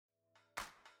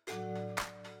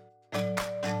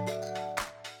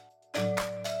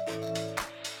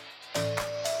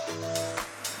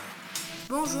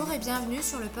Bonjour et bienvenue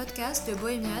sur le podcast de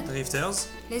Bohemian, Drifters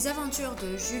les aventures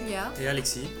de Julia et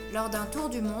Alexis lors d'un tour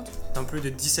du monde dans plus de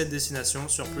 17 destinations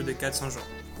sur plus de 400 jours.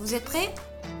 Vous êtes prêts ?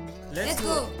 Let's go!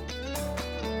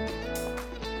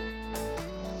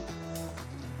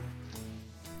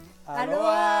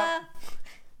 Aloha!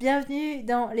 Bienvenue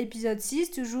dans l'épisode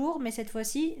 6 toujours, mais cette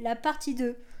fois-ci la partie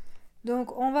 2.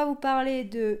 Donc on va vous parler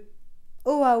de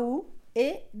Oahu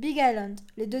et Big Island,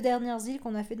 les deux dernières îles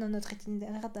qu'on a fait dans notre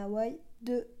itinéraire d'Hawaï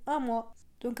de 1 mois.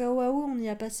 Donc à Oahu on y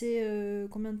a passé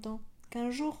combien de temps ?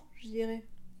 15 jours je dirais.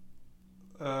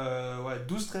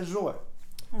 12-13 jours, ouais.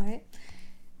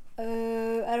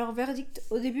 Ouais. Alors verdict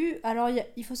au début, alors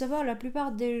il faut savoir la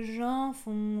plupart des gens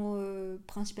font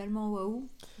principalement Oahu.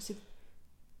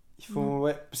 Ils font,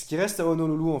 ouais, parce qu'ils restent à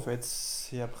Honolulu en fait,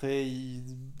 et après ils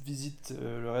visitent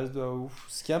le reste de Oahu.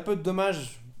 Ce qui est un peu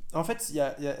dommage. En fait, il y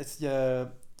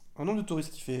a un nombre de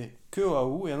touristes qui fait que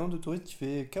Oahu et un nombre de touristes qui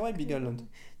fait qu'Hawaii Big Island.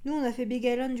 Nous on a fait Big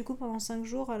Island du coup pendant 5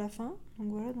 jours à la fin. Donc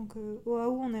voilà, donc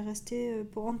Oahu on est resté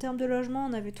en termes de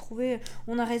logement,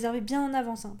 on a réservé bien en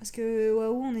avance parce que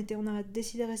Oahu on a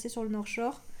décidé de rester sur le North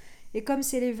Shore. Et comme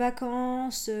c'est les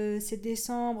vacances, c'est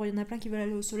décembre, il y en a plein qui veulent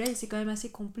aller au soleil, c'est quand même assez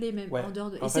complet même Ouais. en dehors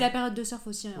de. En Et fait, c'est la période de surf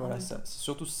aussi. Voilà, c'est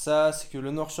surtout ça, c'est que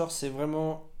le North Shore c'est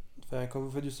vraiment. Enfin, quand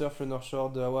vous faites du surf, le North Shore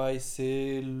de Hawaï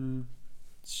c'est. Je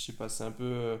sais pas, c'est un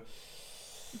peu.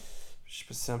 Je sais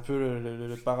pas, c'est un peu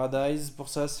le paradise pour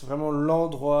ça, c'est vraiment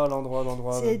l'endroit.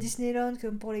 C'est Disneyland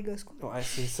comme pour les gosses quoi. Ouais,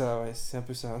 c'est ça, ouais, c'est un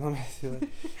peu ça. Non mais c'est vrai.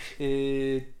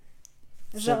 Et.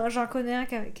 J'en connais un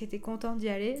qui était content d'y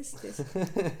aller,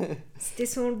 c'était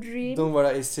son dream. Donc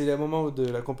voilà, et c'est le moment de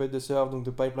la compétition de surf, donc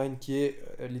de Pipeline, qui est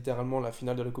littéralement la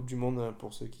finale de la Coupe du Monde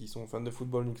pour ceux qui sont fans de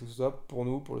football, ni que ce soit, pour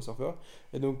nous, pour le surfeur.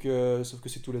 Et donc, sauf que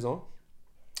c'est tous les ans.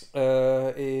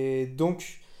 Et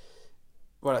donc,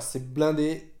 voilà, c'est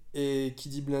blindé. Et qui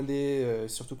dit blindé,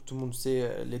 surtout que tout le monde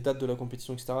sait les dates de la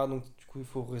compétition, etc. Donc, du coup, il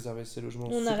faut réserver ses logements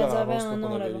On a super à réservé l'avance. un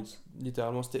an à l'avance.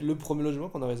 Littéralement, c'était le premier logement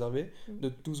qu'on a réservé de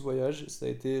tout ce voyage. Ça a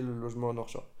été le logement à North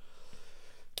Shore.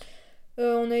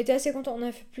 On a été assez contents. On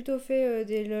a plutôt fait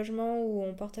des logements où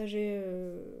on partageait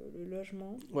le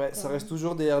logement. Ouais, ça reste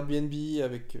toujours des Airbnb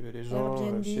avec les gens,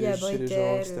 Airbnb, chez les gens,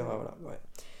 etc. Voilà, ouais.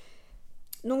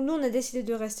 Donc nous, on a décidé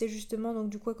de rester justement donc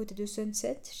du coup à côté de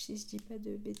Sunset, si je dis pas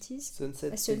de bêtises.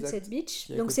 Sunset, à Sunset exact. Beach.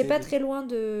 Qui est à Donc côté c'est pas de- très loin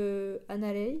de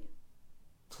Hanalei.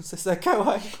 C'est ça,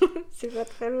 Kauai. C'est pas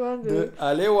très loin De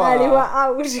Alewa.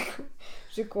 Ah oui,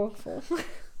 je confonds.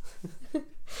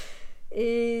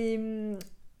 Et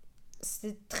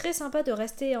c'est très sympa de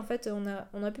rester. En fait, on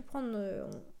a pu prendre...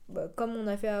 comme on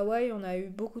a fait à Hawaï, on a eu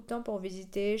beaucoup de temps pour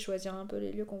visiter, choisir un peu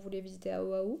les lieux qu'on voulait visiter à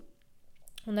Oahu.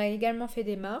 On a également fait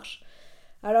des marches.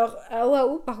 Alors, à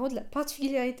Oahu, par contre, la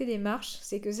particularité des marches,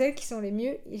 c'est que celles qui sont les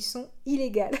mieux, ils sont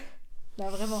illégales. Non,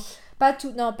 vraiment. Pas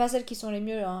celles qui sont les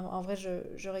mieux, hein. En vrai,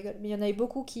 je rigole. Mais il y en avait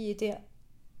beaucoup qui étaient...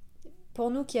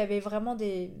 Pour nous, qui avaient vraiment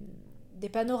des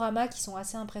panoramas qui sont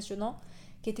assez impressionnants,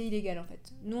 qui étaient illégales, en fait.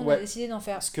 Nous, on a décidé d'en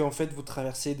faire... Parce qu'en fait, vous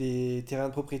traversez des terrains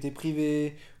de propriété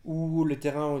privée où les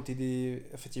terrains ont été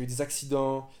En fait, il y a eu des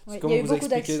accidents. Ouais, C'est comme il y a on eu vous a beaucoup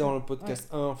expliqué d'accidents. dans le podcast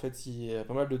 1, en fait, il y a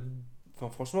pas mal de... Enfin,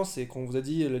 franchement, c'est qu'on vous a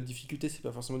dit, la difficulté, c'est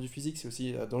pas forcément du physique, c'est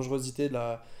aussi la dangerosité de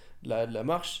la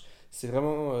marche. C'est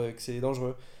vraiment que c'est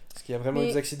dangereux. Parce qu'il y a vraiment eu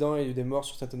des accidents et il y a eu des morts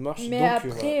sur certaines marches. Mais donc,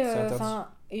 après, voilà, c'est interdit.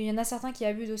 il y en a certains qui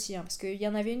abusent aussi. Parce qu'il y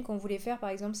en avait une qu'on voulait faire, par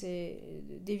exemple, c'est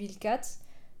Devil Cat.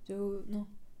 Non.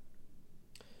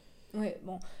 Ouais,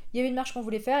 bon. Il y avait une marche qu'on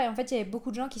voulait faire et en fait, il y avait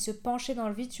beaucoup de gens qui se penchaient dans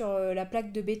le vide sur la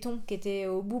plaque de béton qui était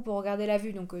au bout pour regarder la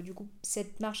vue. Donc, du coup,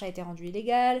 cette marche a été rendue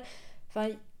illégale. Enfin,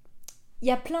 il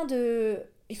y a plein de...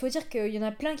 Il faut dire qu'il y en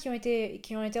a plein qui ont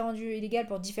été rendus illégales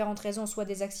pour différentes raisons, soit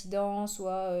des accidents,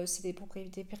 soit c'est des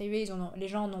propriétés privées. Les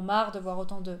gens en ont marre de voir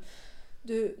autant de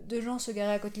gens se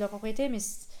garer à côté de leur propriété.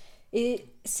 Et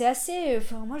c'est assez...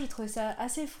 moi, j'ai trouvé ça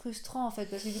assez frustrant, en fait,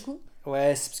 parce que du coup...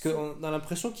 Ouais, c'est parce qu'on a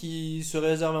l'impression qu'ils se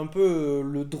réservent un peu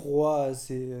le droit à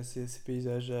ces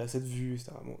paysages, à cette vue,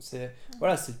 etc. Bon,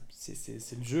 voilà,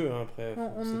 c'est le jeu, hein, après.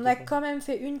 On a quand même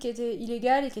fait une qui était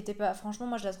illégale et qui était pas... Franchement,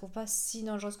 moi, je la trouve pas si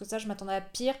dangereuse que ça. Je m'attendais à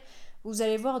pire. Vous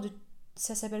allez voir,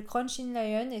 ça s'appelle Crouching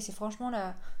Lion et c'est franchement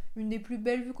une des plus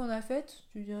belles vues qu'on a faites.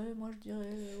 Tu dirais, moi, je dirais...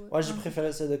 Ouais, j'ai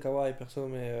préféré celle de Kauai, perso,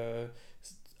 mais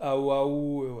à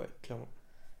Oahu, ouais, clairement.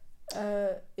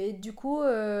 Et du coup,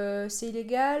 c'est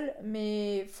illégal,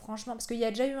 mais franchement, parce qu'il y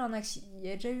a déjà eu un accident,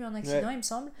 Ouais. il me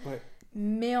semble. Ouais.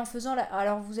 Mais en faisant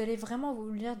alors vous allez vraiment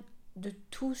vous lire de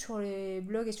tout sur les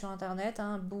blogs et sur internet,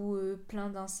 hein, boueux, plein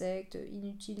d'insectes,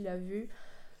 inutile la vue.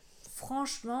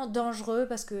 franchement dangereux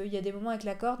parce qu'il y a des moments avec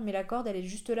la corde, mais la corde elle est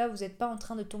juste là, vous n'êtes pas en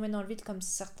train de tomber dans le vide comme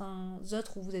certains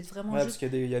autres où vous êtes vraiment Ouais, juste.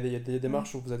 parce qu'il y a des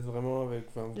démarches où vous êtes vraiment avec.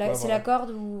 Enfin, vous pouvez C'est la avoir-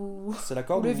 corde ou. C'est la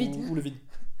corde ou le vide. ou le vide.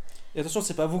 Et attention,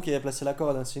 c'est pas vous qui avez placé la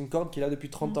corde, hein, c'est une corde qu'il a depuis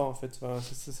 30 Mm. ans en fait. Enfin,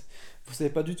 vous savez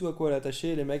pas du tout à quoi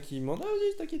l'attacher, les mecs ils demandent ah,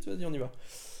 vas-y, t'inquiète, vas-y, on y va.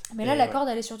 Mais Et là, la ouais. corde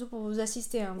elle est surtout pour vous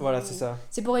assister. Hein. Voilà, c'est ça.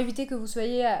 C'est pour éviter que vous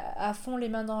soyez à fond les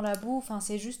mains dans la boue. Enfin,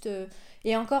 c'est juste.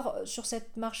 Et encore, sur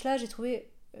cette marche-là, j'ai trouvé.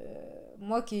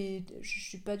 Moi je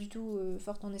suis pas du tout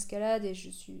forte en escalade et je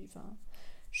suis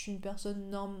une personne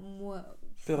moi.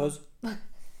 Peureuse.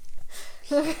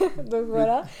 Donc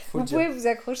voilà, Faut vous le dire. pouvez vous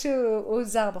accrocher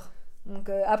aux arbres. Donc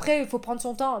après, il faut prendre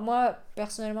son temps. Moi,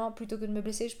 personnellement, plutôt que de me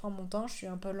blesser, je prends mon temps. Je suis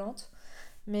un peu lente.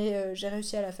 Mais j'ai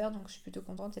réussi à la faire, donc je suis plutôt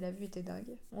contente et la vue était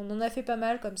dingue. On en a fait pas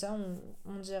mal comme ça,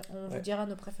 on vous Ouais. dira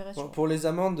nos préférés. Pour les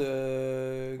amendes,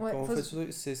 Ouais, quand on faut-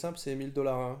 fait c'est simple, c'est 1000$.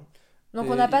 Hein. Donc Et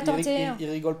on n'a pas ils- tenté. Hein. Ils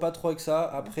rigolent pas trop avec ça.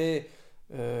 Après,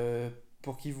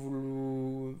 pour qu'ils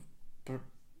vous.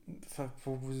 Enfin,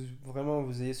 pour que vraiment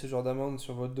vous ayez ce genre d'amende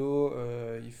sur votre dos,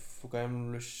 il faut quand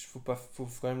même faut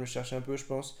quand même le chercher un peu, je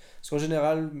pense. Parce qu'en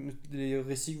général, les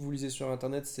récits que vous lisez sur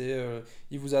internet, c'est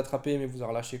il vous a attrapé, mais vous a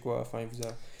relâché quoi. Enfin, il vous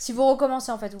a. Si vous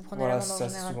recommencez en fait, vous prenez Voilà, l'amende c'est en ça,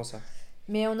 c'est général. souvent ça.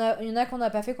 Mais il y en a qu'on n'a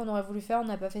pas fait, qu'on aurait voulu faire. On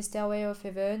n'a pas fait Stairway of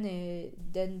Heaven et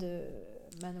Then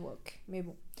Man Walk. Mais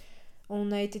bon.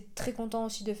 On a été très content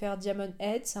aussi de faire Diamond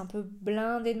Head. C'est un peu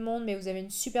blindé de monde, mais vous avez une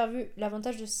super vue.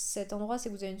 L'avantage de cet endroit, c'est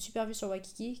que vous avez une super vue sur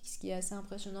Waikiki, ce qui est assez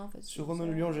impressionnant en fait. Sur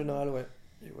Honolulu en général, ouais.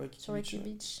 Et Waikiki Sur Beach, Waikiki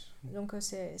ouais. Beach. Donc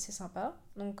c'est sympa.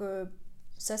 Donc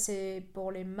ça c'est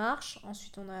pour les marches.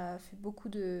 Ensuite on a fait beaucoup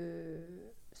de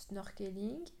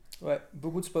snorkeling. Ouais,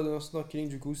 beaucoup de spots de snorkeling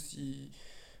du coup. Si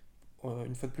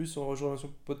une fois de plus, on rejoint sur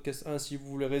podcast 1. Si vous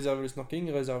voulez réserver le snorkeling,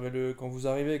 réservez-le quand vous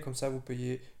arrivez. Comme ça, vous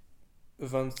payez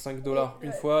 25$ Et,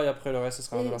 une fois et après le reste, ce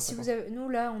sera Et 1,50$. si vous avez... Nous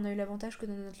là on a eu l'avantage que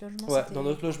dans notre logement Ouais, c'était... dans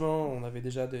notre logement, on avait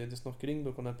déjà des snorkeling,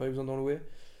 donc on n'a pas eu besoin d'en louer.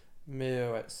 Mais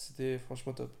ouais, c'était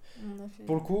franchement top. On a fait...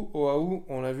 Pour le coup, Oahu,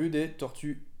 on a vu des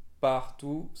tortues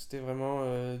partout. C'était vraiment.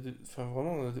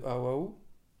 À Oahu,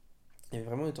 il y avait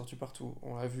vraiment des tortues partout.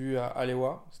 On l'a vu à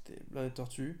Alewa, c'était plein de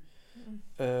tortues.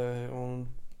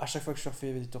 À chaque fois que je surfais, il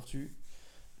y avait des tortues.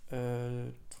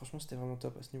 Franchement, c'était vraiment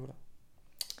top à ce niveau-là.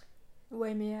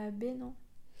 Ouais mais à B non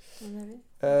on avait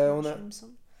On a il me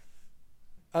semble.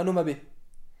 Anoma Bay.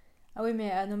 Ah oui mais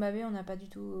à Noma Bay on n'a pas du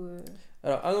tout...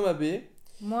 Alors, Anoma Bay,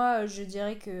 Moi je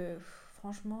dirais que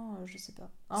franchement je sais pas.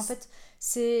 En fait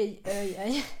c'est...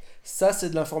 ça c'est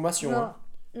de l'information. Non, Hein.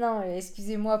 non,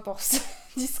 excusez-moi pour ce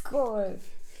discours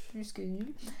plus que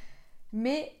nul.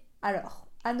 Mais alors,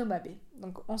 à Noma Bay,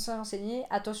 donc on s'est renseigné.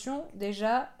 Attention,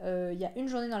 déjà, il y a une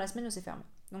journée dans la semaine où c'est fermé.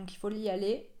 Donc il faut y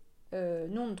aller.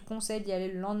 Nous, on te conseille d'y aller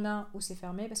le lendemain où c'est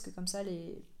fermé parce que comme ça,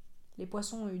 les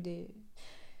poissons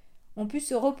ont pu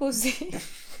se reposer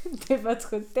de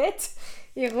votre tête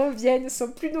et reviennent,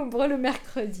 sont plus nombreux le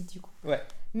mercredi du coup. Ouais.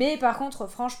 Mais par contre,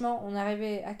 franchement, on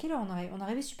arrivait... À quelle heure on arrivait? On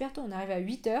arrivait super tôt, on arrivait à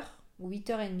 8h ou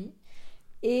 8h30.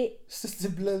 Et C'était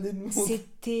blindé de monde.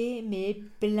 c'était mais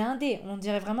blindé. On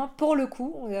dirait vraiment, pour le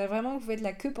coup, on dirait vraiment que vous faites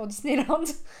la queue pour Disneyland.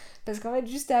 Parce qu'en fait,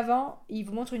 juste avant, ils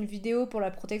vous montrent une vidéo pour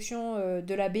la protection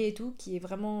de la baie et tout, qui est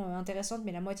vraiment intéressante,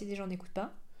 mais la moitié des gens n'écoutent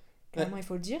pas. Clairement, il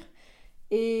faut le dire.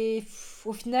 Et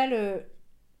au final,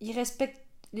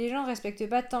 les gens respectent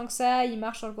pas tant que ça, ils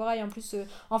marchent sur le corail. En plus,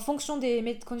 en fonction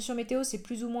des conditions météo, c'est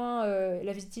plus ou moins...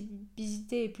 la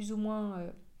visibilité est plus ou moins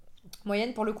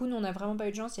moyenne. Pour le coup, nous, on n'a vraiment pas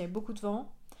eu de chance, il y avait beaucoup de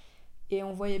vent. Et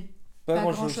on voyait pas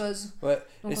grand chose. Ouais.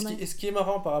 Donc Et ce qui est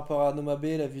marrant par rapport à Noma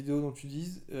Bay, la vidéo dont tu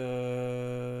dises,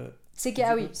 c'est que,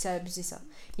 ah oui, c'est abusé ça.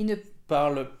 Il ne...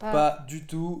 parle pas du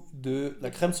tout de la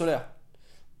crème solaire.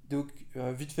 Donc,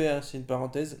 vite fait, hein, c'est une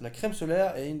parenthèse. La crème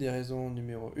solaire est une des raisons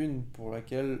numéro 1 pour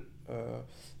laquelle,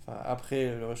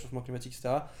 après le réchauffement climatique,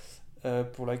 etc.,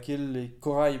 pour laquelle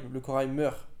le corail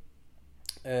meurt.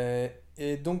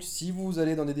 Et donc, si vous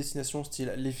allez dans des destinations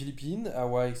style les Philippines,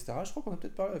 Hawaï, etc., je crois qu'on a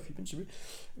peut-être parlé des Philippines, je sais plus.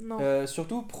 Non.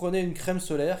 Surtout, prenez une crème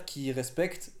solaire qui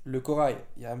respecte le corail.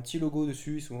 Il y a un petit logo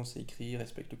dessus, souvent c'est écrit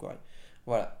respecte le corail.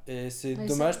 Voilà, et c'est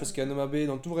dommage parce qu'à Noma Bay,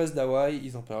 dans tout le reste d'Hawaï,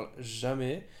 ils en parlent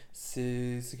jamais.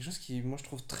 C'est quelque chose qui, moi, je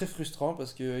trouve très frustrant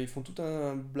parce qu'ils font tout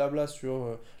un blabla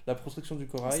sur la protection du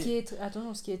corail.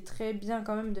 Ce qui est très bien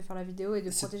quand même de faire la vidéo et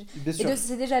de protéger. Bien sûr.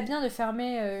 C'est déjà bien de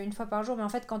fermer une fois par jour, mais en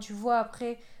fait, quand tu vois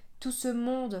après tout ce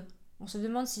monde, on se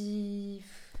demande si...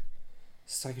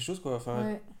 C'est quelque chose quoi. Enfin,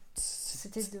 ouais.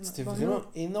 C'était bon, vraiment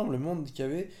énorme le monde qu'il y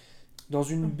avait dans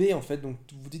une baie en fait. Donc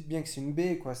vous dites bien que c'est une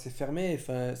baie quoi, c'est fermé.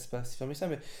 Enfin, c'est pas si fermé ça,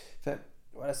 mais enfin,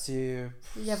 voilà, c'est.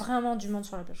 Il y a vraiment du monde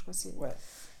sur la plage quoi. Ouais.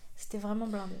 C'était vraiment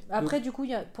blindé. Après, du coup,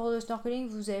 pour le snorkeling,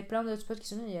 vous avez plein d'autres spots qui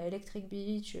sont bien. Il y a Electric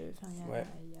Beach, il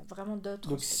y a vraiment d'autres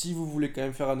Donc spots. si vous voulez quand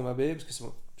même faire Anoa Bay, parce que c'est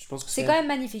bon, je pense que C'est quand même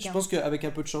magnifique. Je pense qu'avec un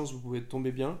peu de chance, vous pouvez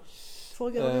tomber bien. Faut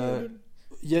regarder.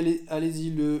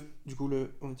 Allez-y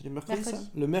on était le mercredi. Ça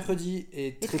le mercredi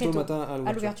et très tôt le matin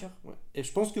à l'ouverture. Ouais. Et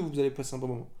je pense que vous allez passer un bon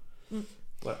moment.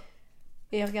 Voilà.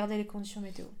 Et regardez les conditions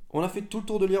météo. On a fait tout le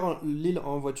tour de l'île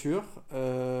en voiture.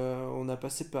 On a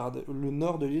passé par le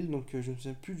nord de l'île, donc je ne me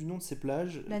souviens plus du nom de ces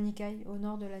plages. La Nicaille, au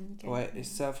nord de la Nicaille. Ouais, et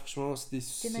ça, franchement, c'est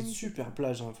super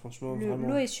plage, hein, franchement. Vraiment.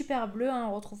 L'eau est super bleue, hein,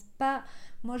 on retrouve pas.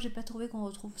 Moi, j'ai pas trouvé qu'on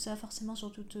retrouve ça forcément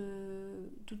sur toutes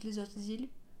les autres îles.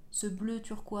 Ce bleu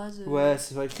turquoise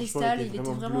c'est vrai que cristal, il était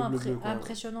vraiment bleu,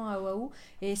 impressionnant à Oahu.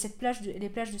 Et les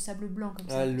plages de sable blanc comme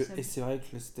ça. Et c'est vrai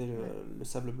que c'était le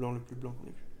sable blanc le plus blanc qu'on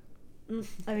ait vu.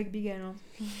 Avec Big Island.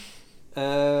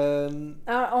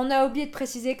 Alors, on a oublié de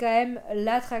préciser quand même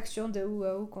l'attraction de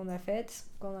Oahu qu'on a faite,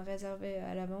 qu'on a réservée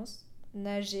à l'avance.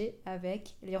 Nager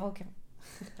avec les requins.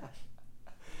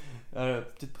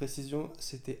 Petite précision,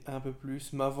 c'était un peu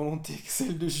plus ma volonté que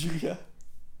celle de Julia.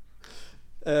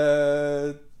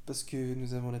 Parce que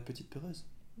nous avons la petite peureuse.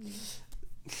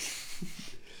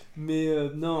 Mais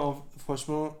non,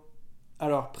 franchement.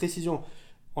 Alors, précision,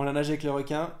 on a nagé avec les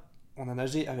requins, on a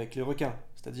nagé avec les requins,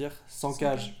 c'est-à-dire sans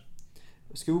cage.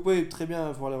 Parce que vous pouvez très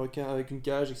bien voir les requins avec une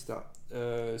cage, etc.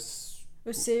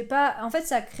 C'est pas... En fait,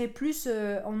 ça crée plus...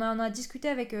 on en a discuté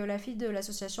avec la fille de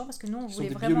l'association, parce que nous, on voulait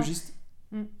vraiment... Biologistes.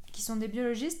 Qui sont des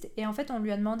biologistes, et en fait on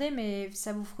lui a demandé, mais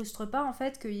ça vous frustre pas en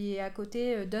fait qu'il y ait à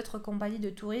côté d'autres compagnies de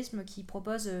tourisme qui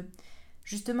proposent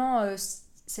justement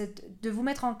de vous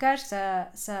mettre en cage,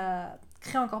 ça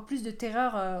crée encore plus de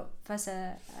terreur face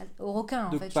aux requins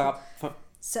en fait.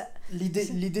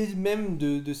 L'idée même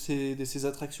de ces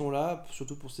attractions là,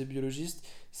 surtout pour ces biologistes,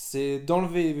 c'est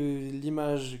d'enlever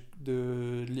l'image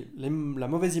la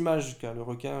mauvaise image qu'a le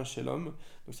requin chez l'homme,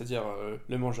 donc c'est-à-dire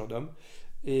le mangeur d'hommes,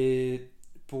 et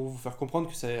pour vous faire comprendre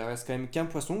que ça reste quand même qu'un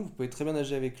poisson, vous pouvez très bien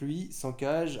nager avec lui sans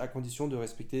cage, à condition de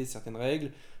respecter certaines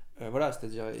règles. Voilà,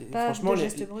 c'est-à-dire... Pas de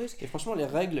gestes brusques. Et franchement, les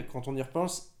règles, quand on y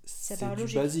repense, c'est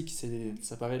du basique,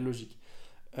 ça paraît logique.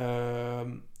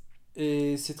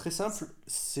 Et c'est très simple,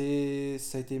 ça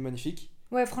a été magnifique.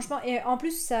 Ouais, franchement, et en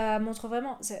plus, ça montre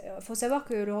vraiment... faut savoir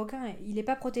que le requin, il n'est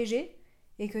pas protégé,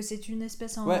 et que c'est une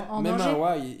espèce en même danger. À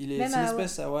Hawaï, c'est une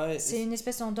espèce à Hawaï. C'est une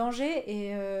espèce en danger,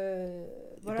 et...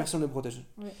 Voilà. Personne ne le protège.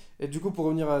 Ouais. Et du coup, pour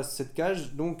revenir à cette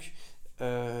cage, donc,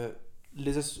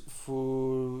 les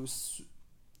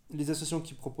associations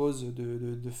qui proposent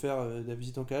de faire la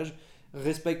visite en cage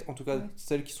respectent, en tout cas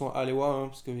celles qui sont à Alewa,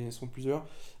 parce qu'ils sont plusieurs.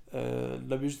 La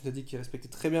biologiste a dit qu'ils respectaient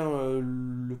très bien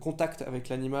le contact avec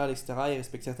l'animal, etc. Ils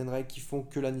respectent certaines règles qui font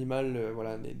que l'animal,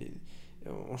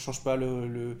 on ne change pas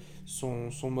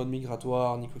son mode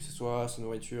migratoire, ni quoi que ce soit, sa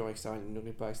nourriture, etc. Il ne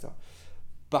nourrit pas, etc.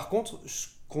 Par contre, ce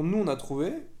qu'on on a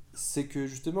trouvé, c'est que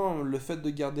justement le fait de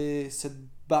garder cette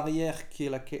barrière qui est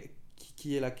la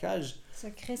cage,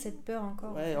 ça crée cette peur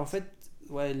encore. En fait,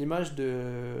 l'image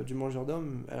du mangeur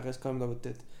d'hommes, elle reste quand même dans votre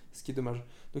tête, ce qui est dommage.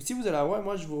 Donc si vous allez à Hawaï,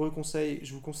 moi je vous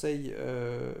conseille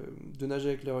de nager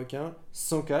avec les requins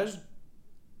sans cage,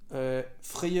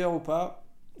 frayeur ou pas.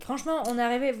 Franchement, on est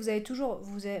arrivé,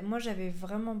 moi j'avais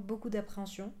vraiment beaucoup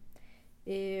d'appréhension,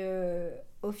 et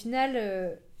au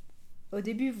final, au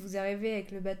début vous arrivez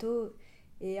avec le bateau,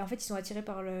 et en fait ils sont attirés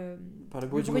par le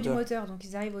bruit du moteur, donc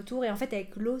ils arrivent autour, et en fait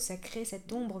avec l'eau ça crée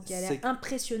cette ombre qui a l'air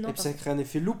impressionnante. Et puis ça crée un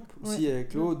effet loupe aussi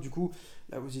avec l'eau, du coup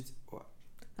là vous dites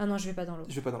ah non, je vais pas dans l'eau.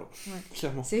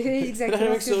 Clairement. C'est exactement.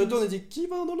 Le mec se retourne et dit qui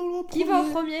va dans l'eau en premier ? Qui va en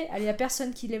premier ? Allez, il y a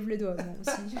personne qui lève le doigt. Bon,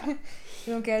 aussi.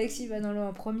 Donc Alexis va dans l'eau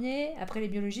en premier. Après les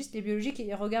biologistes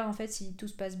ils regardent en fait si tout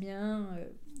se passe bien.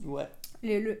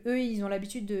 Eux ils ont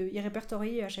l'habitude ils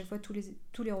répertorient à chaque fois tous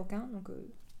les requins. Donc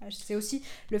c'est aussi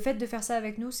le fait de faire ça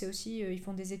avec nous, c'est aussi ils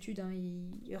font des études,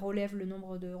 ils relèvent le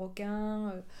nombre de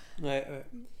requins.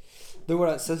 Donc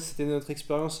voilà, ça c'était notre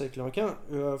expérience avec les requins.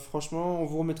 Franchement, on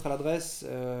vous remettra l'adresse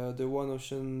de One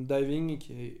Ocean Diving,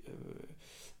 qui est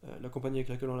la compagnie avec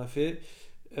laquelle on l'a fait,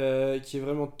 qui est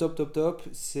vraiment top.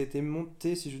 C'était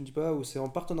monté, si je ne dis pas, ou c'est en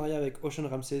partenariat avec Ocean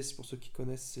Ramsey, pour ceux qui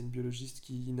connaissent, c'est une biologiste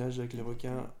qui nage avec les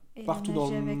requins partout dans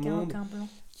le monde.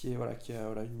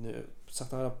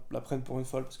 Certains la prennent pour une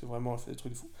folle parce que vraiment elle fait des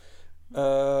trucs de fou.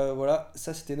 Voilà,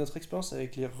 ça c'était notre expérience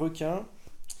avec les requins.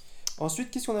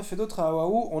 Ensuite, qu'est-ce qu'on a fait d'autre à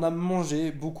Oahu ? On a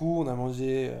mangé beaucoup, on a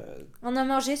mangé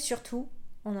surtout,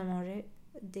 on a mangé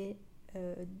des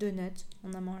donuts,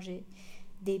 on a mangé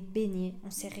des beignets,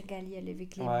 on s'est régalé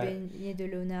avec les beignets de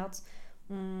Leonard's,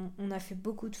 on a fait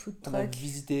beaucoup de food trucks. On a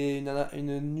visité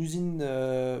une usine,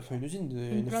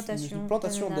 une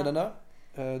plantation d'ananas.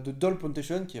 de Doll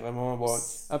Plantation, qui est vraiment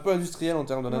un peu industriel en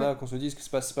termes de nana, qu'on se dise que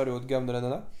c'est pas le haut de gamme de la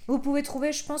nana. Vous pouvez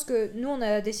trouver, je pense que nous on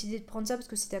a décidé de prendre ça parce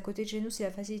que c'était à côté de chez nous, c'est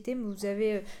la facilité, mais vous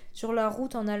avez sur la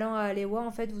route en allant à Alewa,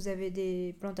 en fait vous avez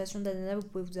des plantations d'ananas, vous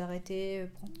pouvez vous arrêter,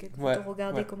 prendre quelques photos,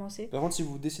 regarder comment c'est. Par contre, si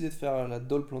vous décidez de faire la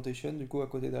Doll Plantation, du coup à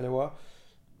côté d'Alewa,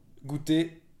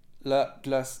 goûtez la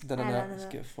glace d'ananas, parce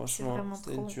que franchement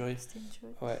c'était une tuerie.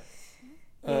 Ouais.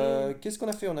 Qu'est-ce qu'on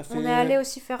a fait? On est allé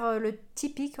aussi faire le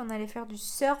typique, on allait faire du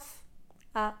surf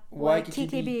à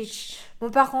Waikiki Beach. Bon,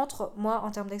 par contre, moi,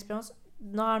 en termes d'expérience,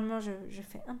 normalement, je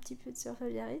fais un petit peu de surf à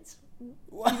Biarritz.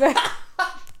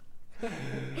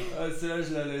 Celle-là,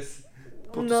 je la laisse.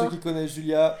 Pour tous ceux qui connaissent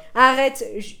Julia. Arrête.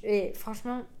 Et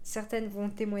franchement, certaines vont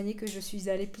témoigner que je suis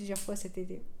allée plusieurs fois cet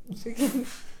été.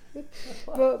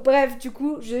 Bon, bref, du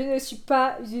coup, je ne suis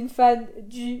pas une fan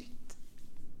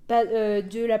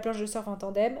de la planche de surf en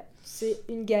tandem. C'est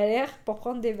une galère pour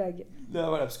prendre des vagues. Là,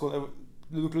 voilà, parce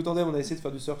donc le tandem, on a essayé de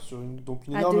faire du surf sur une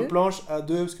énorme planche à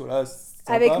deux, parce que voilà,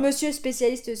 avec monsieur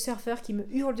spécialiste surfeur qui me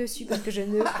hurle dessus parce que je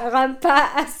ne rame pas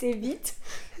assez vite.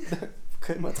 Faut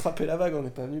quand même attraper la vague, on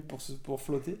n'est pas venu pour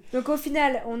flotter. Donc au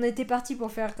final, on était parti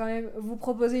pour faire quand même vous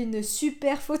proposer une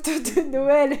super photo de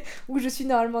Noël où je suis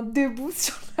normalement debout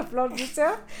sur la planche de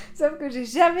surf, sauf que j'ai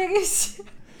jamais réussi.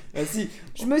 Ah si.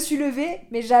 Je me suis levée,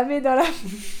 mais jamais dans la...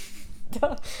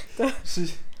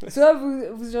 Soit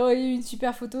vous aurez eu une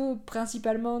super photo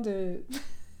principalement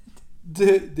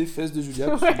des fesses de Julia,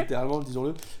 parce que littéralement,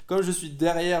 disons-le. Comme je suis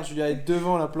derrière Julia et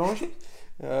devant la planche,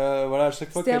 voilà, à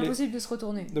chaque fois c'était impossible de se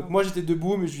retourner. Donc moi j'étais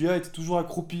debout, mais Julia était toujours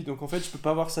accroupie. Donc en fait, je peux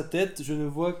pas voir sa tête, je ne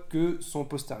vois que son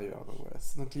postérieur. Donc voilà,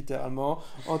 donc littéralement,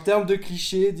 en termes de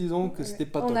clichés, disons que c'était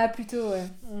pas top. On a plutôt,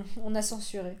 on a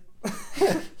censuré.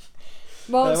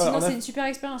 Bon, sinon c'est une super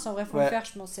expérience, en vrai, faut le faire,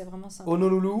 je pense, c'est vraiment sympa.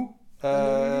 Honolulu.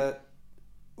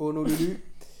 Honolulu.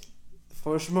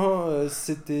 Franchement,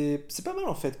 c'est pas mal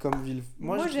en fait comme ville.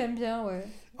 Moi j'aime bien, ouais.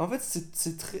 En fait,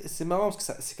 c'est marrant parce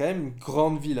que c'est quand même une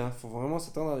grande ville. Hein. Faut vraiment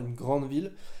s'attendre à une grande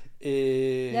ville.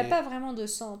 Et... Il n'y a pas vraiment de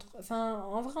centre. Enfin,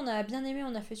 en vrai, on a bien aimé.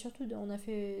 On a fait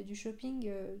du shopping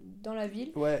dans la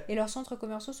ville. Ouais. Et leurs centres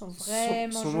commerciaux sont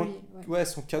vraiment jolis. Ouais,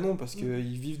 sont canons parce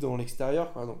qu'ils vivent dans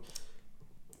l'extérieur. Quoi, donc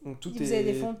vous avez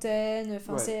des fontaines.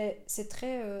 Enfin, c'est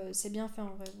très... c'est bien fait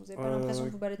en vrai. Vous n'avez pas l'impression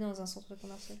de vous balader dans un centre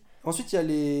commercial. Ensuite, il y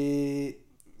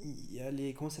a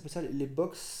les... Comment ça s'appelle ça? Les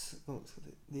box...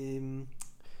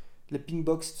 Les pink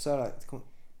box, tout ça là.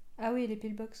 Ah oui, les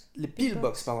pillbox. Les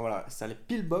pillbox, pardon, voilà. C'est ça, les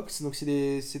pillbox. Donc, c'est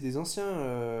des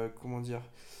anciens... comment dire?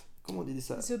 Comment on dit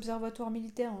ça? C'est observatoire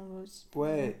militaire aussi.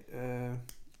 Ouais.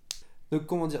 Donc,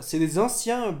 comment dire? C'est des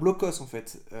anciens blocos en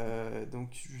fait. Donc,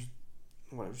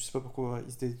 voilà, je sais pas pourquoi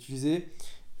ils étaient utilisés.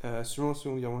 Selon la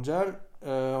Seconde Guerre mondiale.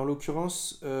 En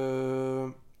l'occurrence,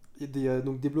 il y a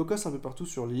donc des blocos un peu partout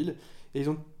sur l'île. Et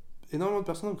énormément de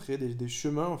personnes ont créé des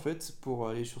chemins en fait pour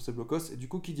aller sur ces blocos. Et du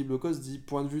coup, qui dit blocos dit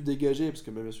point de vue dégagé, parce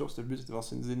que bien sûr, c'était le but, c'était de voir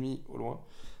ses ennemis au loin.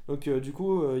 Donc du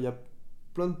coup, il y a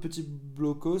plein de petits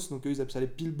blocos, donc eux ils appellent ça les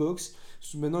pillbox.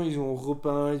 Maintenant, ils ont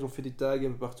repeint, ils ont fait des tags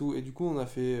un peu partout. Et du coup, on a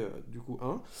fait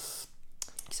un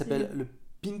qui s'appelle le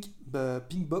Pink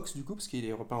Box, du coup, parce qu'il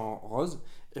est repeint en rose.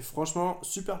 Et franchement,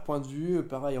 super point de vue.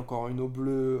 Pareil, encore une eau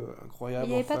bleue incroyable. Il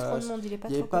n'y avait pas trop de monde. Il n'y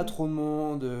avait pas trop de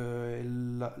monde.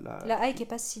 La hike n'est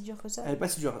pas si dure que ça. Elle n'est pas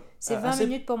si dure. C'est 20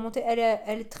 minutes pour monter. Elle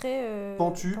est très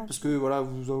pentue, parce que voilà,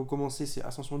 vous commencez, c'est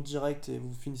ascension directe et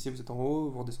vous finissez, vous êtes en haut,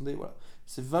 vous redescendez. Voilà.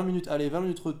 C'est 20 minutes aller, 20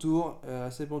 minutes retour.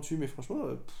 Assez pentu, mais franchement,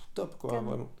 top quoi. Canon.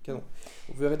 Vraiment, canon.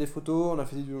 Vous verrez des photos.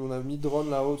 On a mis drone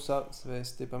là-haut, ça,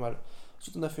 c'était pas mal.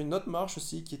 Ensuite, on a fait une autre marche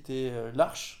aussi qui était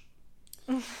l'Arche.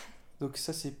 Donc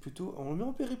ça c'est plutôt... On le met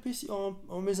en péripétie,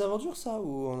 en mésaventure ça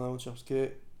ou en aventure? Parce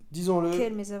que, disons-le...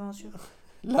 Quelle mésaventure?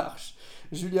 L'Arche.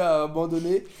 Julia a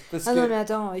abandonné parce que... non mais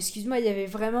attends, excuse-moi, il y avait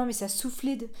vraiment... Mais ça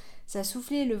soufflait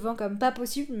le vent comme pas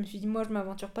possible. Je me suis dit, moi je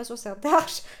m'aventure pas sur cette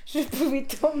arche. Je pouvais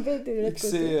tomber de l'autre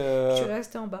côté. Je suis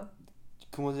restée en bas.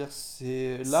 Comment dire?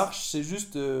 L'arche c'est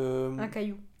juste... un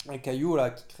caillou. Un caillou là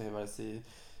qui crée... Voilà, c'est...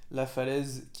 la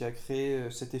falaise qui a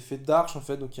créé cet effet d'arche en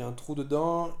fait, donc il y a un trou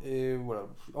dedans et voilà.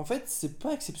 En fait, c'est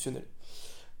pas exceptionnel.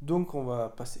 Donc on va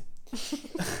passer.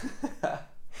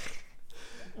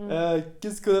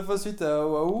 Qu'est-ce qu'on a fait ensuite à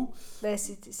Oahu? Bah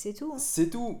c'est tout. Hein. C'est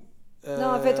tout.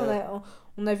 Non, en fait,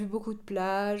 on a vu beaucoup de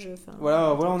plages.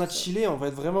 Voilà, on a chillé en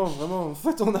fait, vraiment. En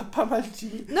fait, on a pas mal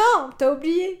chillé. Non, t'as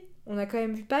oublié. On a quand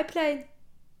même vu Pipeline.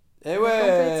 Eh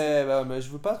ouais, mais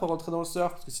je veux pas trop rentrer dans le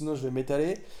surf parce que sinon je vais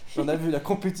m'étaler. On a vu la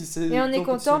compétition. Et on est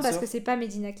content parce que c'est pas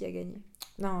Medina qui a gagné.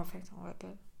 Non, en fait, on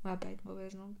va pas être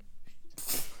mauvaise langue.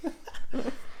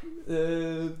 Non,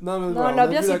 mais Non, voilà, on a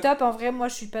l'ambiance vu est top. En vrai, moi,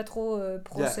 je suis pas trop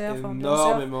pro Il y a surf, ambianceur.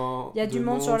 énormément Il y a de du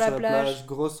monde sur la plage.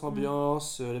 grosse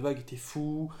ambiance, les vagues étaient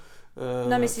fous.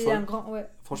 Non, mais c'est Folles. un grand. Ouais.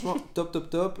 Franchement, top, top,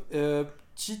 top.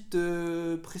 Petite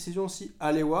précision aussi,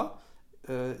 Alewa,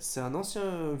 c'est un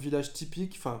ancien village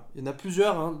typique. Enfin, il y en a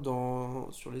plusieurs hein,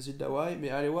 sur les îles d'Hawaï, mais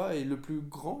Alewa est le plus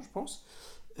grand, je pense.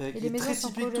 Et Qui les est maisons très sont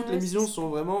typique. Toutes colorées, les maisons c'est sont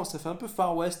vraiment. Ça fait un peu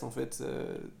Far West en fait.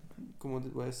 Comment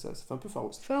dire ouais, ça fait un peu Far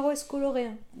West. Far West coloré.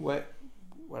 Hein. Ouais,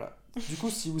 voilà. Du coup,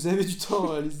 si vous avez du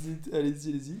temps, allez-y, allez-y,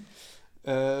 allez-y.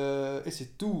 Et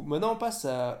c'est tout. Maintenant, on passe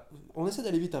à. On essaie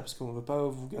d'aller vite, hein, parce qu'on ne veut pas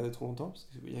vous garder trop longtemps. Parce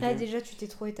qu'il y a quand Ah, même- déjà, tu t'es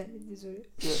trop étalé, désolé.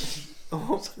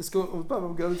 Parce qu'on ne veut pas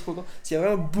vous garder trop longtemps. Parce qu'il y a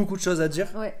vraiment beaucoup de choses à dire.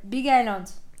 Ouais, Big Island.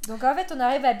 Donc en fait, on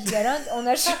arrive à Big Island, on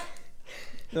a.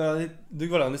 Donc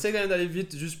voilà, on essaie quand même d'aller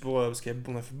vite, juste pour. Parce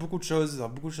qu'on a fait beaucoup de choses, on a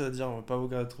beaucoup de choses à dire, on ne veut pas vous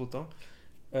garder trop longtemps.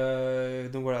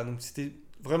 Donc voilà, donc c'était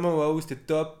vraiment waouh, c'était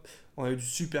top. On a eu du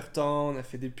super temps, on a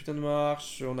fait des putains de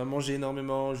marches, on a mangé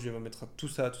énormément. Je vais mettre tout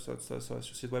ça sur le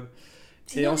site web.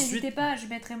 Sinon, ensuite- n'hésitez pas, je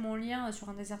mettrai mon lien sur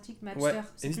un des articles Mapster. Ouais,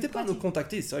 C'est et n'hésitez plus pas à nous pratique.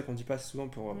 contacter, c'est vrai qu'on dit pas assez souvent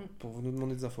pour vous nous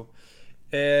demander des infos.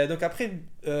 Donc après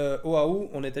Oahu,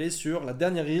 on est allé sur la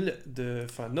dernière île,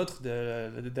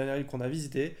 la dernière île qu'on a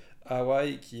visitée, à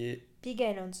Hawaï, qui est... Big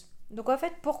Island. Donc en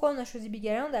fait, pourquoi on a choisi Big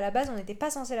Island? À la base, on n'était pas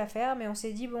censé la faire, mais on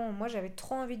s'est dit, bon, moi j'avais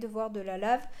trop envie de voir de la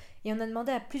lave. Et on a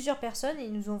demandé à plusieurs personnes et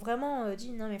ils nous ont vraiment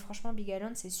dit, non mais franchement, Big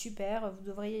Island c'est super, vous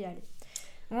devriez y aller.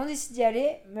 Donc on décide d'y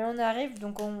aller, mais on arrive,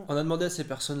 donc on... On a demandé à ces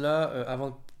personnes-là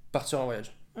avant de partir en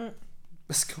voyage.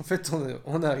 Parce qu'en fait,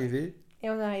 on est arrivé. Et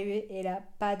on est arrivé, et là,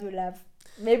 pas de lave.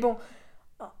 Mais bon,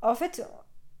 en fait,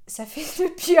 ça fait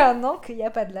depuis un an qu'il n'y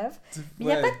a pas de lave. Mais il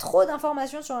n'y a pas trop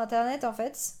d'informations sur Internet, en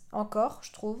fait, encore,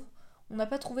 je trouve. On n'a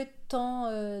pas trouvé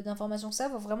tant d'informations que ça.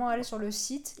 Il faut vraiment aller sur le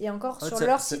site, et encore sur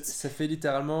leur site. Ça fait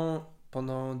littéralement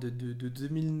pendant de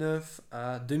 2009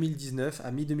 à 2019,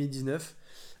 à mi-2019,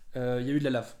 il y a eu de la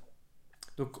lave.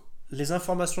 Donc les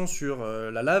informations sur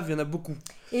la lave, il y en a beaucoup.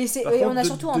 Et, Par et contre, on a de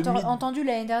surtout 2000 entendu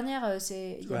l'année dernière,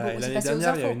 c'est Ouais, l'année passé aux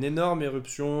dernière, il y a infos. une énorme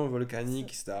éruption volcanique,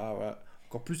 etc. Voilà.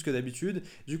 Encore plus que d'habitude.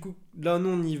 Du coup, là, nous,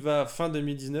 on y va fin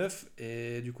 2019.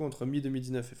 Et du coup, entre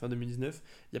mi-2019 et fin 2019,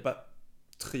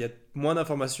 il y a moins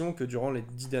d'informations que durant les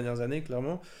 10 dernières années,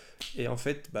 clairement. Et en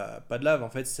fait, pas de lave. En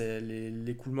fait,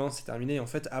 l'écoulement s'est terminé. En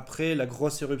fait, après la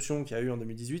grosse éruption qu'il y a eu en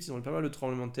 2018, ils ont eu pas mal de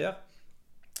tremblements de terre.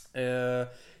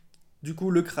 Du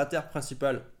coup, le cratère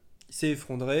principal s'est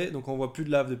effondré. Donc, on voit plus de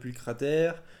lave depuis le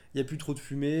cratère. Il n'y a plus trop de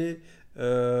fumée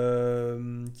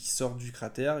qui sort du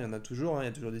cratère. Il y en a toujours. Il y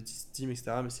a toujours des steams,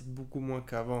 etc. Mais c'est beaucoup moins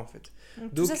qu'avant, en fait. Donc,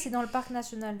 tout Donc- ça, c'est dans le parc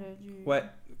national du... Ouais.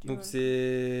 du Donc, Volcan.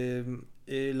 c'est...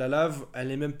 Et la lave, elle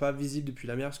n'est même pas visible depuis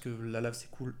la mer parce que la lave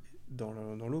s'écoule dans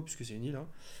l'eau puisque c'est une île.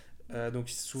 Donc,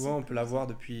 souvent, on peut la voir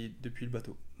depuis le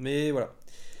bateau. Mais voilà.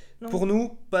 Donc, Pour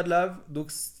nous, pas de lave.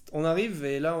 Donc, on arrive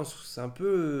et là, c'est un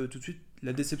peu tout de suite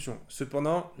la déception.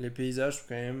 Cependant, les paysages sont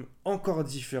quand même encore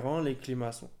différents. Les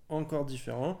climats sont encore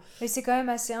différents. mais c'est quand même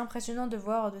assez impressionnant de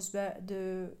voir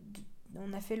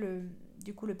on a fait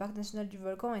du coup le parc national du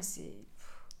volcan et c'est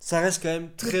Ça reste quand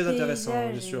même très intéressant, paysage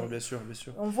bien est- sûr, bien sûr, bien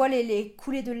sûr. on voit les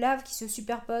coulées de lave qui se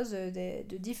superposent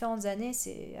de différentes années,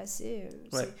 c'est assez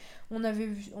Ouais. on avait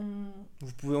vu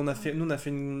Nous, on a fait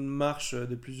une marche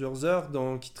de plusieurs heures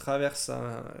qui traverse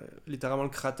littéralement le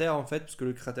cratère, en fait, parce que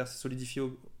le cratère s'est solidifié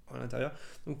à l'intérieur.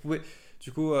 Donc, vous pouvez,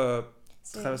 du coup,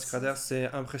 traverser le cratère, c'est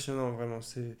impressionnant, vraiment.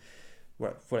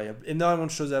 Voilà, il y a énormément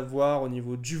de choses à voir au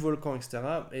niveau du volcan, etc.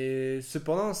 Et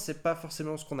cependant, c'est pas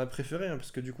forcément ce qu'on a préféré, hein, parce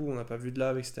que du coup, on n'a pas vu de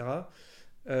lave, etc.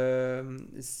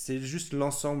 C'est juste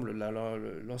l'ensemble,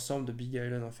 l'ensemble de Big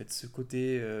Island, en fait, ce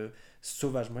côté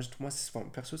sauvage. Moi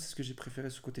perso, c'est ce que j'ai préféré,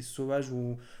 ce côté sauvage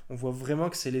où on voit vraiment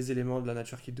que c'est les éléments de la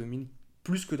nature qui dominent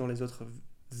plus que dans les autres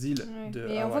îles Ouais. de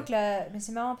Et on Hawaï. voit que mais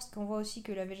c'est marrant parce qu'on voit aussi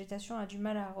que la végétation a du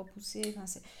mal à repousser.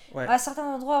 Enfin, Ouais. à certains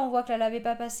endroits, on voit que la lave n'est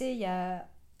pas passée.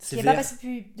 C'est Qui n'est pas vert. passé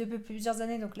depuis plusieurs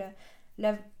années, donc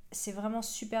c'est vraiment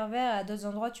super vert. À d'autres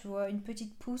endroits, tu vois une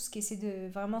petite pousse qui essaie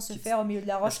de vraiment se Qui- faire au milieu de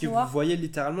la Parce roche que vous noire. voyez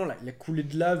littéralement la coulée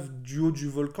de lave du haut du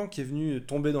volcan qui est venue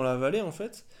tomber dans la vallée, en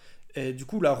fait. Et du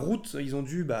coup, la route,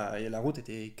 la route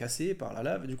était cassée par la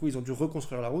lave. Et du coup, ils ont dû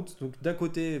reconstruire la route. Donc, d'un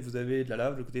côté, vous avez de la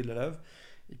lave, de l'autre côté, de la lave.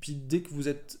 Et puis, dès que vous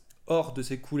êtes hors de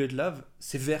ces coulées de lave,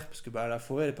 c'est vert. Parce que la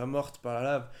forêt, elle n'est pas morte par la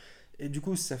lave. Et du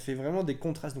coup, ça fait vraiment des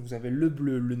contrastes. Donc, vous avez le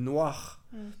bleu, le noir.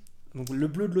 Donc, le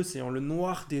bleu de l'océan, le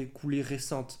noir des coulées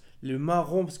récentes. Le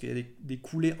marron, parce qu'il y a des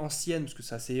coulées anciennes, parce que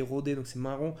ça s'est érodé, donc c'est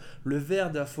marron. Le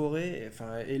vert de la forêt,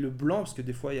 et le blanc, parce que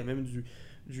des fois, il y a même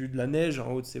de la neige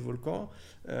en haut de ces volcans.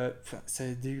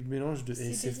 C'est des mélanges de...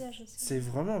 et c'est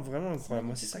vraiment, vraiment incroyable.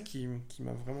 Moi, c'est ça qui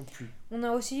m'a vraiment plu. On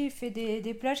a aussi fait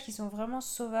des plages qui sont vraiment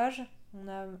sauvages.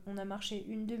 On a marché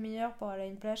une demi-heure pour aller à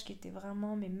une plage qui était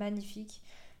vraiment mais magnifique.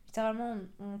 Littéralement,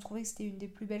 on trouvait que c'était une des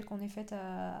plus belles qu'on ait faites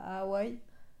à Hawaï.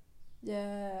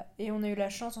 Et on a eu la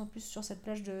chance en plus sur cette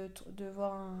plage de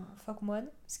voir un phoque moine,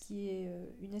 ce qui est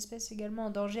une espèce également en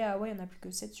danger à Hawaï, on n'a plus que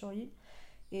 7 sur l'île.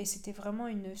 Et c'était vraiment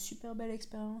une super belle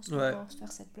expérience de Ouais. pouvoir se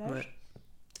faire cette plage. Ouais.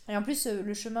 Et en plus,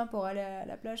 le chemin pour aller à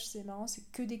la plage, c'est marrant, c'est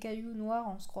que des cailloux noirs,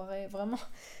 on se croirait vraiment.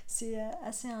 C'est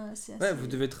assez Ouais, vous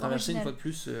devez traverser une original. fois de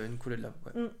plus une coulée de lave.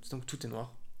 Ouais. Mm. Donc tout est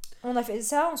noir. On a fait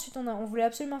ça, ensuite on voulait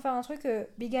absolument faire un truc.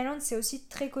 Big Island, c'est aussi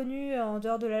très connu en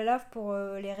dehors de la lave pour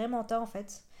les raies mantas en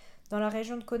fait. Dans la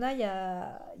région de Kona, il y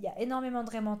a énormément de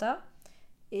raies mantas.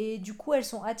 Et du coup, elles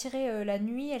sont attirées la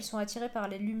nuit, elles sont attirées par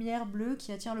les lumières bleues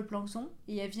qui attirent le plancton.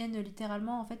 Et elles viennent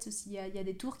littéralement, en fait, il y a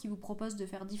des tours qui vous proposent de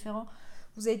faire différents.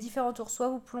 Vous avez différents tours. Soit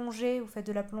vous plongez, vous faites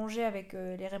de la plongée avec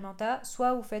les raies mantas,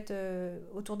 soit vous faites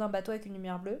autour d'un bateau avec une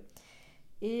lumière bleue.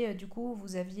 Et du coup,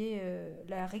 vous aviez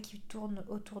la raie qui tourne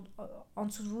en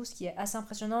dessous de vous, ce qui est assez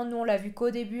impressionnant. Nous, on l'a vu qu'au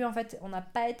début, en fait, on n'a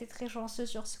pas été très chanceux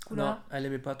sur ce Non, coup-là. elle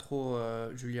aimait pas trop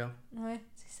Julia. Ouais,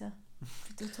 c'est ça.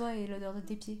 Plutôt toi et l'odeur de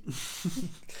tes pieds.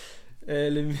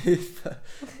 Elle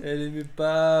aimait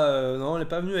pas. Non, elle est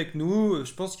pas venue avec nous.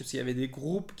 Je pense que parce qu'il y avait des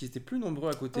groupes qui étaient plus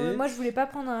nombreux à côté. Moi, je voulais pas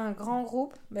prendre un grand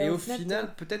groupe. Et au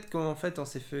final, peut-être qu'en fait, on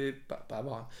s'est fait. Pas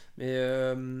avoir, hein, mais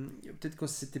peut-être que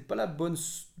c'était pas la bon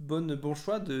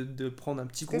choix de prendre un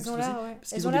petit groupe. Elles ont parce que l'air, ouais. parce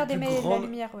qu'ils Elles ont des l'air plus d'aimer grandes- la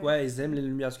lumière. Ouais. Ouais, ils aiment les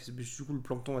lumières, parce que du coup, le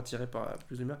plancton attiré par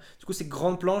plus de lumière. Du coup, c'est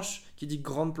grande planche. Qui dit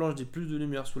grande planche dit plus de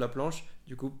lumière sous la planche.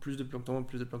 Du coup, plus de plancton,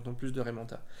 plus de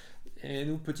raimanta. Et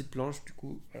nous, petite planche, du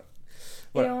coup, voilà.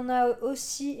 Voilà. Et on a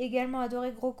aussi également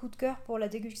adoré, gros coup de cœur pour la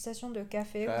dégustation de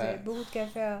café. Vous Ouais. avez beaucoup de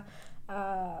café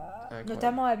Incroyable.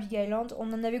 notamment à Big Island.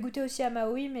 On en avait goûté aussi à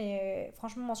Maui, mais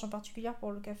franchement, mention particulière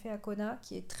pour le café à Kona,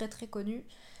 qui est très très connu.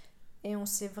 Et on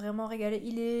s'est vraiment régalé.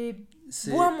 Il est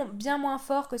C'est bien moins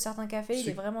fort que certains cafés, il ce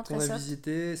est vraiment très qu'on a soft.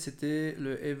 visité, c'était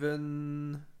le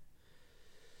Haven.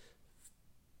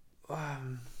 Ah,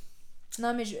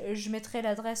 Non, mais je mettrai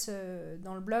l'adresse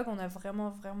dans le blog. On a vraiment,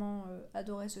 vraiment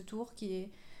adoré ce tour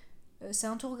c'est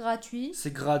un tour gratuit.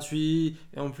 c'est gratuit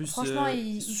et en plus Franchement,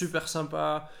 super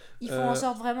sympa. Ils font en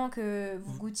sorte vraiment que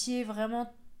vous goûtiez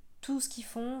vraiment tout ce qu'ils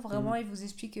font. Vraiment, ils vous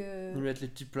expliquent. Ils mettent les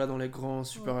petits plats dans les grands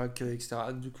super accueils, etc.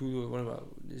 Du coup, voilà,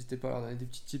 n'hésitez pas à leur donner des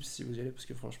petits tips si vous y allez, parce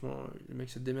que franchement, les mecs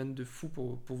se démènent de fou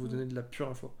pour vous donner de la pure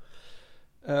info.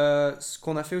 Ce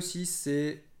qu'on a fait aussi,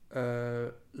 c'est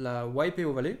la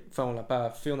Waipeo Valley. Enfin, on n'a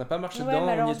pas marché Ouais, dedans, on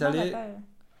y est malheureusement, on n'a allé. pas.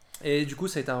 Et du coup,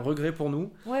 ça a été un regret pour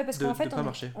nous. Ouais, parce de- qu'en fait, de pas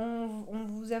marcher. on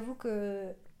vous avoue que.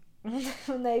 On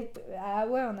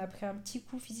on a pris un petit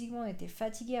coup physiquement. On était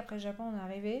fatigués après le Japon, on est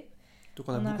arrivé. Donc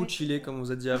on a On beaucoup arrête. chillé, comme on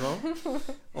vous a dit avant.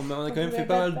 On a quand même vous fait la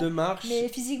pas batte mal de marches. Mais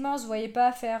physiquement, on se voyait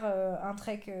pas faire un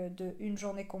trek de une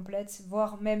journée complète,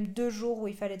 voire même 2 jours où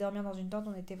il fallait dormir dans une tente.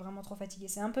 On était vraiment trop fatigués.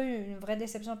 C'est un peu une vraie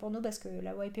déception pour nous parce que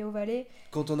la Waipeo Valley.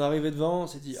 Quand on est arrivé devant, on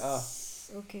s'est dit, ah,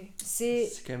 Ok. c'est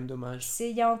quand même dommage.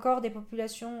 Il y a encore des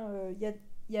populations.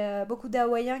 Il y a beaucoup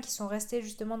d'Hawaïens qui sont restés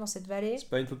justement dans cette vallée. C'est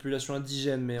pas une population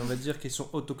indigène, mais on va dire qu'ils sont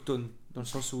autochtones, dans le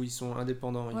sens où ils sont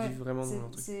indépendants, ils Ouais, vivent vraiment dans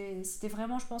leur truc. C'était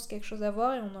vraiment, je pense, quelque chose à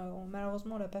voir et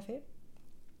malheureusement, on l'a pas fait.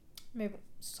 Mais bon,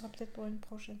 ce sera peut-être pour une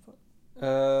prochaine fois.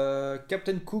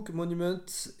 Captain Cook Monument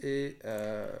et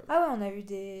Ah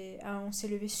ouais, on s'est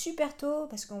levé super tôt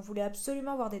parce qu'on voulait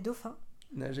absolument voir des dauphins.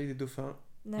 nager avec des dauphins,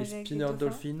 Nager les avec des spinner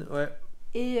dauphins. dolphins, ouais.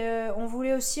 Et on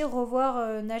voulait aussi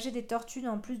revoir nager des tortues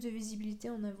dans plus de visibilité,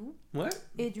 on avoue. Ouais,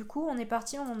 Et du coup, on était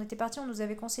parti, on nous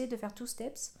avait conseillé de faire two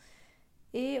steps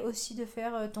et aussi de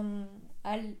faire ton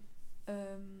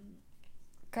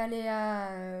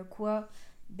Kalea Kua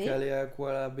B. Kalea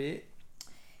Kuala Bay.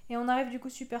 Et on arrive du coup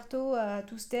super tôt à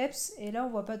two steps et là on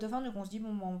voit pas de dauphin donc on se dit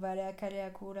bon on va aller à Kalea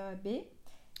Kua B.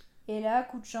 Et là,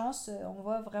 coup de chance, on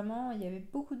voit vraiment, il y avait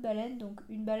beaucoup de baleines, donc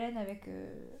une baleine avec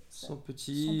Son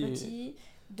petit.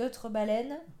 d'autres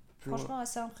baleines. Plus Franchement,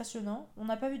 assez impressionnant. On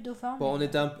n'a pas vu de dauphin. Bon, on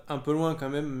était un peu loin quand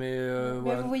même, mais mais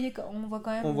voilà. vous voyez, on voit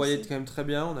quand même. On voyait quand même très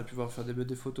bien, on a pu voir faire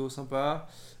des photos sympas.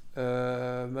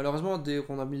 Malheureusement, dès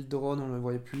qu'on a mis le drone, on ne le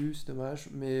voyait plus, c'est dommage.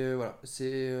 Mais voilà,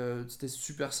 c'était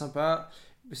super sympa.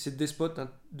 C'est des spots, hein,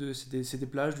 c'est des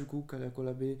plages du coup,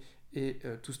 Kalea Bay et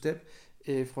Two Step.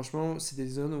 Et franchement, c'est des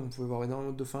zones où on pouvait voir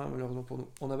énormément de dauphins, malheureusement pour nous.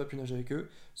 On n'a pas pu nager avec eux.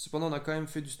 Cependant, on a quand même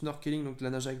fait du snorkeling, donc la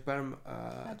nage avec palme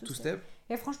à Two Step.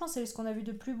 Et franchement, c'est ce qu'on a vu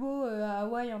de plus beau à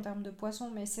Hawaï en termes de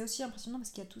poissons. Mais c'est aussi impressionnant parce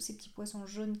qu'il y a tous ces petits poissons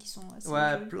jaunes qui sont assez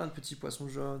Ouais, jolis. plein de petits poissons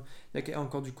jaunes. Il y a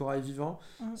encore du corail vivant.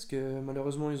 Parce que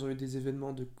malheureusement, ils ont eu des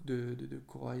événements de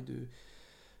corail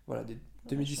voilà,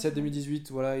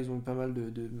 2017-2018. Voilà, ils ont eu pas mal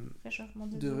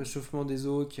de réchauffement des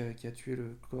eaux qui a tué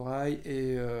le corail.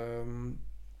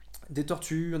 Des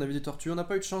tortues, on a vu des tortues, on n'a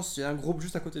pas eu de chance. Il y a un groupe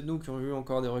juste à côté de nous qui ont vu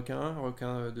encore des requins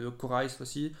de corail cette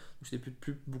fois-ci. Donc c'était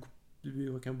des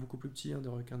requins beaucoup plus petits, des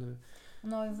requins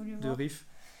On aurait voulu de voir. reef.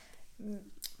 Mm.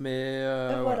 Mais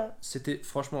Voilà. voilà, c'était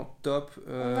franchement top.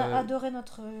 On a adoré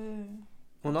notre.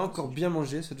 On a encore bien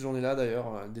mangé cette journée-là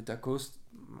d'ailleurs, des tacos.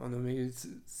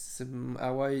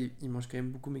 Hawaï, ils mangent quand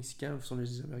même beaucoup mexicain, ce sont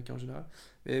les Américains en général.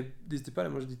 Mais n'hésitez pas à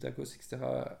manger des tacos, etc.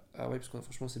 à Hawaï, parce que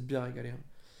franchement, c'est bien régalé.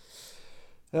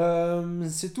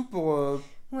 C'est tout pour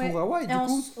Hawaï, du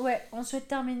coup. On souhaite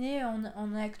terminer.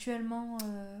 On est actuellement.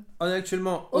 On est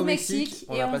actuellement au Mexique.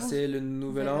 On et a on passé le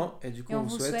nouvel an. Et du coup, et on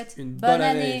vous souhaite une bonne bonne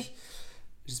année. année.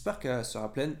 J'espère qu'elle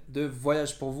sera pleine de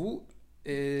voyages pour vous.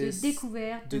 Et De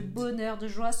découverte, de bonheur, de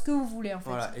joie, ce que vous voulez en fait.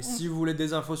 Voilà. Et si vous voulez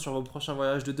des infos sur vos prochains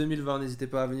voyages de 2020, n'hésitez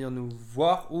pas à venir nous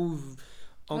voir ou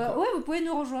encore Ouais, vous pouvez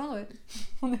nous rejoindre. Ouais.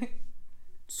 On est...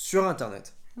 sur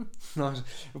internet. Non,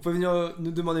 vous pouvez venir nous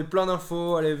demander plein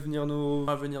d'infos,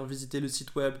 venir visiter le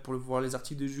site web pour voir les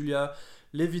articles de Julia,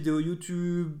 les vidéos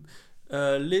YouTube,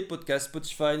 les podcasts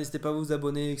Spotify, n'hésitez pas à vous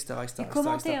abonner, etc. Et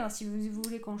commentez si vous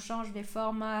voulez qu'on change les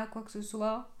formats, quoi que ce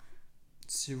soit.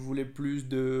 Si vous voulez plus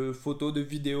de photos, de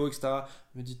vidéos, etc.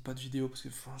 Me dites pas de vidéos parce que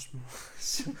franchement,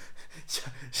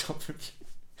 j'en peux plus.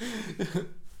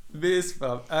 Mais c'est pas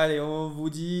grave. Allez, on vous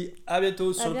dit à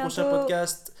bientôt sur le prochain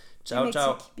podcast. Ciao,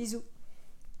 ciao. Bisous.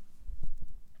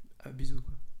 Bisous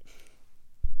quoi.